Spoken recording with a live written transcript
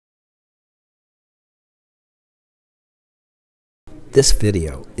This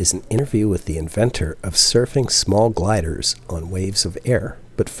video is an interview with the inventor of surfing small gliders on waves of air,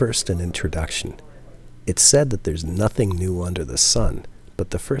 but first an introduction. It's said that there's nothing new under the sun,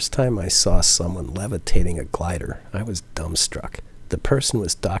 but the first time I saw someone levitating a glider, I was dumbstruck. The person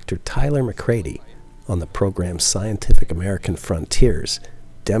was Dr. Tyler MacCready on the program Scientific American Frontiers,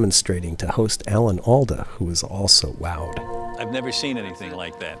 demonstrating to host Alan Alda, who was also wowed. I've never seen anything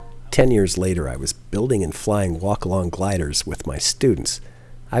like that. 10 years later, I was building and flying Walkalong Gliders with my students.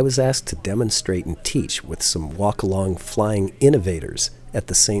 I was asked to demonstrate and teach with some Walkalong flying innovators at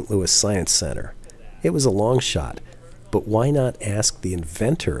the St. Louis Science Center. It was a long shot, but why not ask the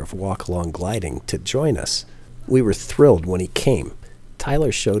inventor of Walkalong gliding to join us? We were thrilled when he came.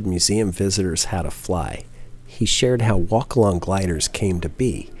 Tyler showed museum visitors how to fly. He shared how Walkalong gliders came to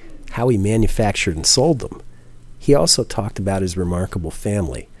be, how he manufactured and sold them. He also talked about his remarkable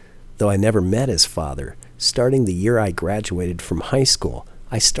family. Though I never met his father, starting the year I graduated from high school,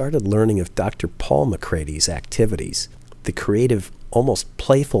 I started learning of Dr. Paul MacCready's activities, the creative, almost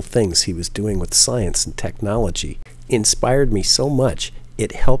playful things he was doing with science and technology inspired me so much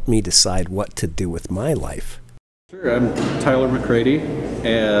it helped me decide what to do with my life. Sure, I'm Tyler MacCready,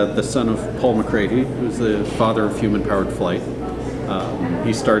 the son of Paul MacCready, who's the father of human-powered flight.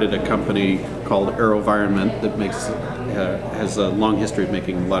 He started a company called AeroVironment that has a long history of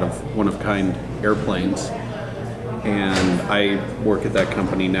making a lot of one-of-kind airplanes, and I work at that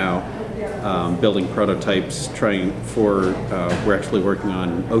company now, building prototypes. We're actually working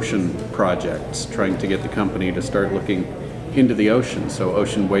on ocean projects, trying to get the company to start looking into the ocean, so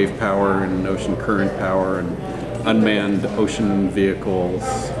ocean wave power and ocean current power and unmanned ocean vehicles.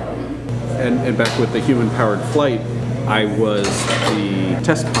 And back with the human-powered flight, I was the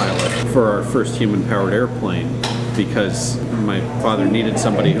test pilot for our first human-powered airplane because my father needed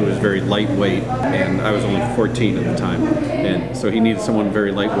somebody who was very lightweight, and I was only 14 at the time, and so he needed someone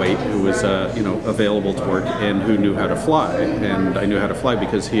very lightweight who was available to work and who knew how to fly. And I knew how to fly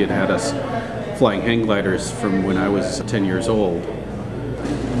because he had us flying hang gliders from when I was 10 years old.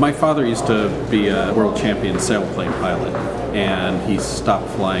 My father used to be a world champion sailplane pilot, and he stopped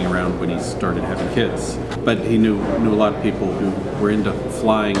flying around when he started having kids. But he knew a lot of people who were into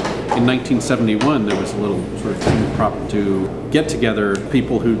flying. In 1971, there was a little sort of thing to get together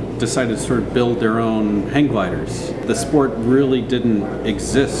people who decided to sort of build their own hang gliders. The sport really didn't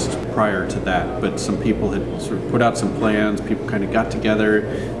exist prior to that, but some people had sort of put out some plans. People kind of got together.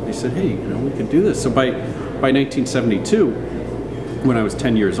 They said, hey, we could do this. So by 1972, when I was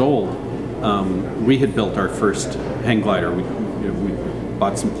 10 years old, we had built our first hang glider. We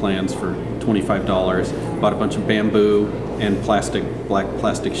bought some plans for $25, bought a bunch of bamboo and black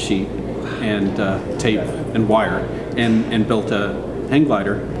plastic sheet and tape and wire, and built a hang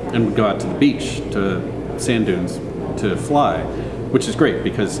glider and would go out to the beach, to sand dunes, to fly, which is great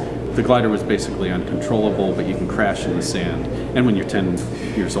because the glider was basically uncontrollable, but you can crash in the sand. And when you're 10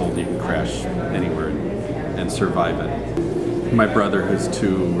 years old, you can crash anywhere and survive it. My brother, who's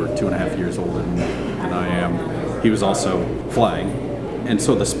 2 or 2.5 years older than I am, he was also flying. And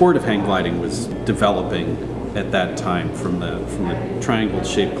so the sport of hang gliding was developing at that time, from the triangle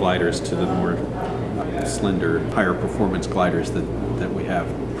shaped gliders to the more slender, higher performance gliders that we have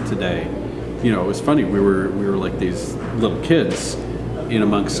today. It was funny, we were like these little kids in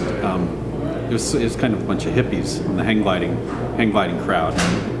amongst, it was kind of a bunch of hippies in the hang gliding crowd,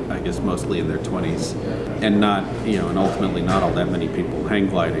 I guess mostly in their 20s. And and ultimately not all that many people hang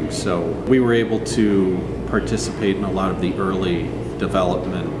gliding. So we were able to participate in a lot of the early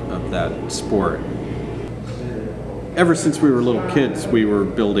development of that sport. Ever since we were little kids, we were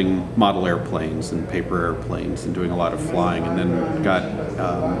building model airplanes and paper airplanes and doing a lot of flying, and then got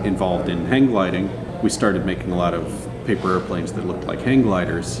involved in hang gliding. We started making a lot of paper airplanes that looked like hang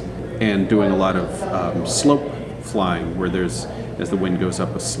gliders and doing a lot of slope flying, where as the wind goes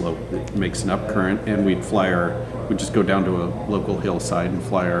up a slope, it makes an upcurrent, and we'd just go down to a local hillside and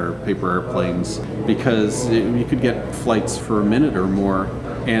fly our paper airplanes, because you could get flights for a minute or more,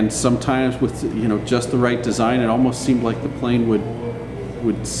 and sometimes with just the right design, it almost seemed like the plane would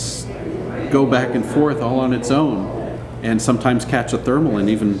go back and forth all on its own, and sometimes catch a thermal and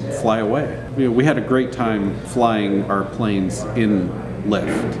even fly away. We had a great time flying our planes in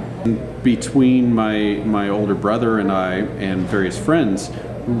lift. Between my older brother and I and various friends,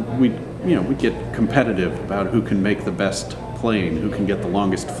 we'd get competitive about who can make the best plane, who can get the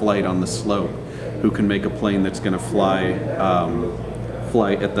longest flight on the slope, who can make a plane that's going to fly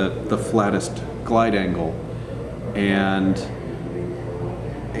at the flattest glide angle. And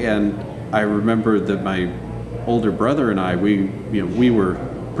I remember that my older brother and I, we were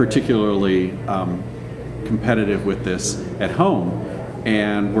particularly competitive with this at home,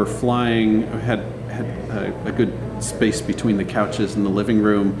 and we're flying, had a good space between the couches in the living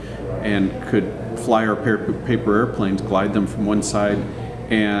room, and could fly our paper airplanes, glide them from one side,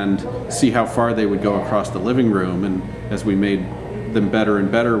 and see how far they would go across the living room. And as we made them better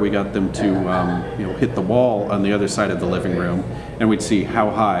and better, we got them to hit the wall on the other side of the living room, and we'd see how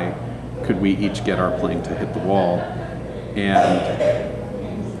high could we each get our plane to hit the wall, and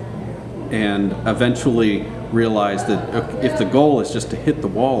eventually realized that if the goal is just to hit the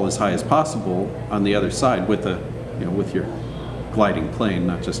wall as high as possible on the other side with your gliding plane,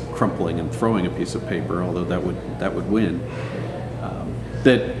 not just crumpling and throwing a piece of paper, although that would win,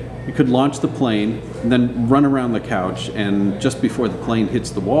 that you could launch the plane and then run around the couch, and just before the plane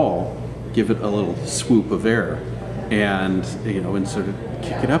hits the wall, give it a little swoop of air, and sort of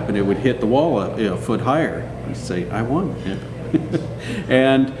kick it up, and it would hit the wall a foot higher, and say, "I won."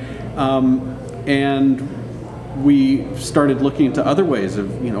 and we started looking into other ways of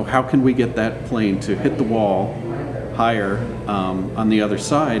how can we get that plane to hit the wall higher on the other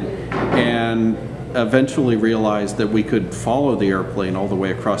side, and eventually realized that we could follow the airplane all the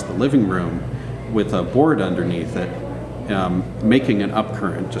way across the living room with a board underneath it, making an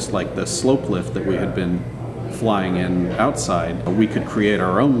upcurrent, just like the slope lift that we had been flying in outside. We could create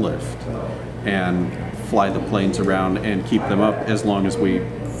our own lift and fly the planes around and keep them up as long as we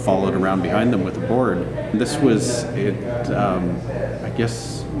followed around behind them with a board. This was it. I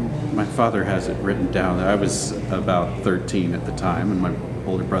guess my father has it written down. I was about 13 at the time, and my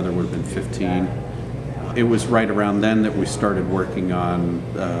older brother would have been 15. It was right around then that we started working on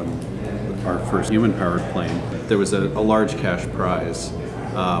our first human-powered plane. There was a large cash prize,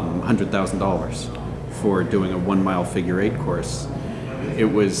 $100,000, for doing a 1-mile figure-8 course.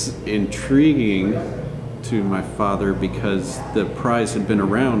 It was intriguing to my father because the prize had been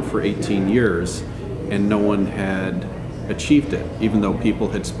around for 18 years and no one had achieved it, even though people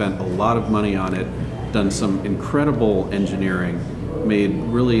had spent a lot of money on it, done some incredible engineering, made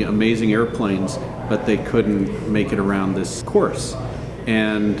really amazing airplanes, but they couldn't make it around this course.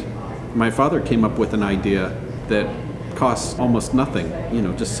 And my father came up with an idea that costs almost nothing,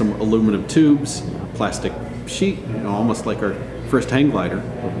 just some aluminum tubes, plastic sheet, almost like our first hang glider,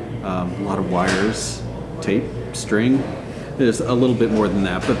 a lot of wires, tape, string. There's a little bit more than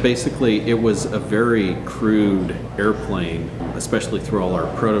that, but basically it was a very crude airplane, especially through all our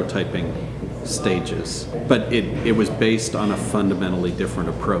prototyping stages. But it was based on a fundamentally different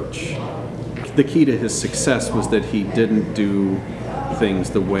approach. The key to his success was that he didn't do things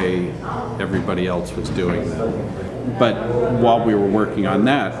the way everybody else was doing them. But while we were working on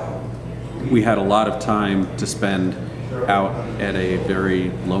that, we had a lot of time to spend out at a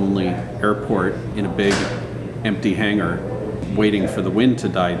very lonely airport in a big empty hangar, waiting for the wind to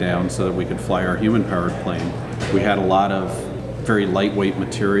die down so that we could fly our human-powered plane. We had a lot of very lightweight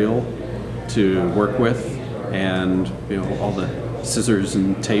material to work with, and all the scissors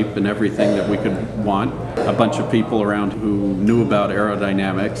and tape and everything that we could want. A bunch of people around who knew about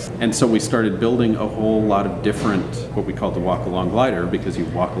aerodynamics, and so we started building a whole lot of different, what we call the Walkalong Glider, because you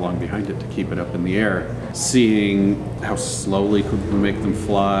walk along behind it to keep it up in the air, seeing how slowly could we make them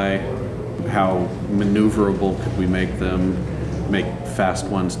fly, how maneuverable could we make them, make fast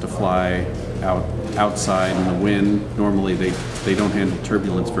ones to fly outside in the wind. Normally they don't handle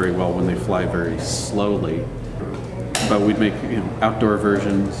turbulence very well when they fly very slowly. But we'd make outdoor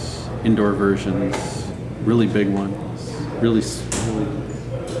versions, indoor versions, really big ones, really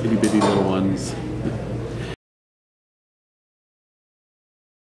itty bitty little ones.